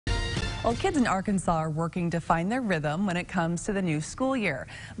Well, kids in Arkansas are working to find their rhythm when it comes to the new school year.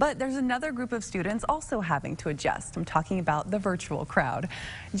 But there's another group of students also having to adjust. I'm talking about the virtual crowd.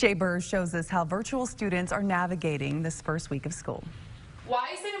 Jay Burrs shows us how virtual students are navigating this first week of school. Why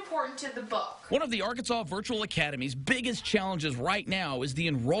is it important to the book? One of the Arkansas Virtual Academy's biggest challenges right now is the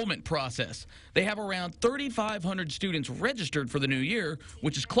enrollment process. They have around 3,500 students registered for the new year,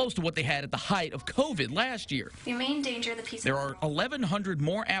 which is close to what they had at the height of COVID last year. The main danger of the piece. There are 1,100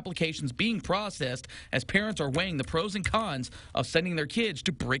 more applications being processed as parents are weighing the pros and cons of sending their kids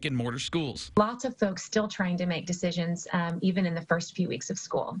to brick and mortar schools. Lots of folks still trying to make decisions even in the first few weeks of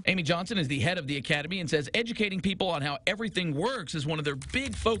school. Amy Johnson is the head of the academy and says educating people on how everything works is one of their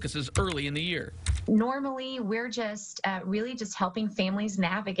big focuses early in the year. Normally, we're just really just helping families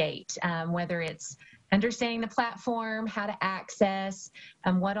navigate, whether it's understanding the platform, how to access,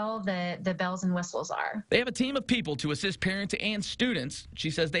 and what all the bells and whistles are. They have a team of people to assist parents and students. She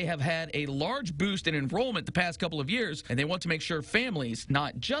says they have had a large boost in enrollment the past couple of years, and they want to make sure families,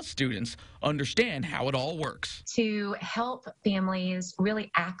 not just students, understand how it all works. To help families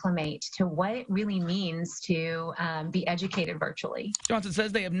really acclimate to what it really means to be educated virtually. Johnson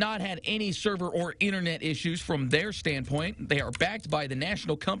says they have not had any server or internet issues from their standpoint. They are backed by the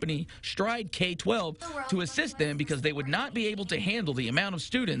national company Stride K-12 to assist them because they would not be able to handle the amount of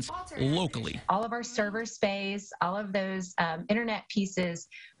students locally. All of our server space, all of those internet pieces,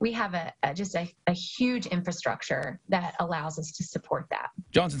 we have just a huge infrastructure that allows us to support that.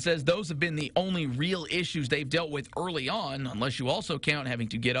 Johnson says those have been the only real issues they've dealt with early on, unless you also count having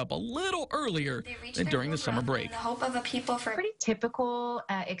to get up a little earlier than during the summer break. The hope of a people for Pretty typical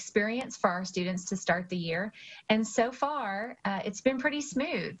experience for our students to start the year, and so far it's been pretty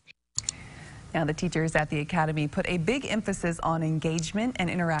smooth. Now, the teachers at the academy put a big emphasis on engagement and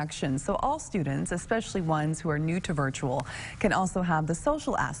interaction, so all students, especially ones who are new to virtual, can also have the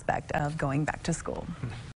social aspect of going back to school.